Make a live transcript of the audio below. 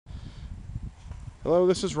Hello,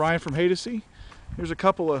 this is Ryan from Haydacy. Here's a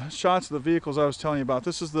couple of shots of the vehicles I was telling you about.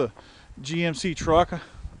 This is the GMC truck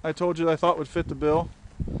I told you that I thought would fit the bill.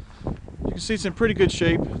 You can see it's in pretty good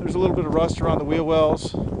shape. There's a little bit of rust around the wheel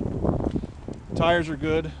wells. The tires are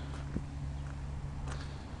good.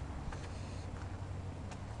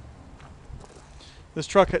 This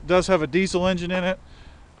truck does have a diesel engine in it.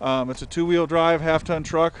 It's a two-wheel drive, half-ton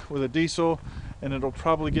truck with a diesel, and it'll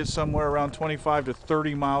probably get somewhere around 25 to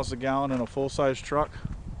 30 miles a gallon in a full-size truck.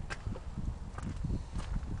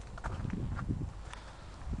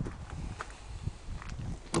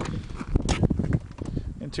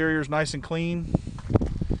 Interior is nice and clean.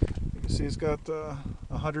 You can see it's got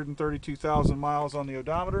 132,000 miles on the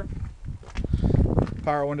odometer.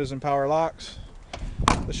 Power windows and power locks.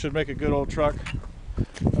 This should make a good old truck.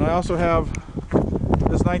 And I also have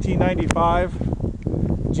this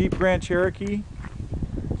 1995 Jeep Grand Cherokee.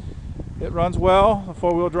 It runs well. The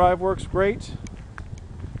four-wheel drive works great.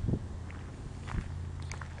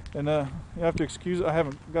 And you have to excuse it, I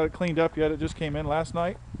haven't got it cleaned up yet. It just came in last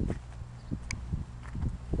night.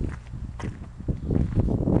 You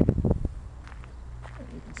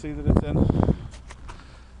can see that it's in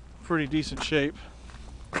pretty decent shape.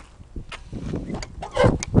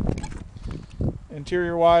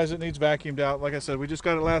 Interior wise, it needs vacuumed out. Like I said, we just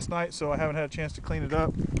got it last night, so I haven't had a chance to clean it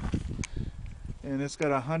up. And it's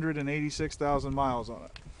got 186,000 miles on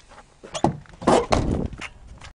it.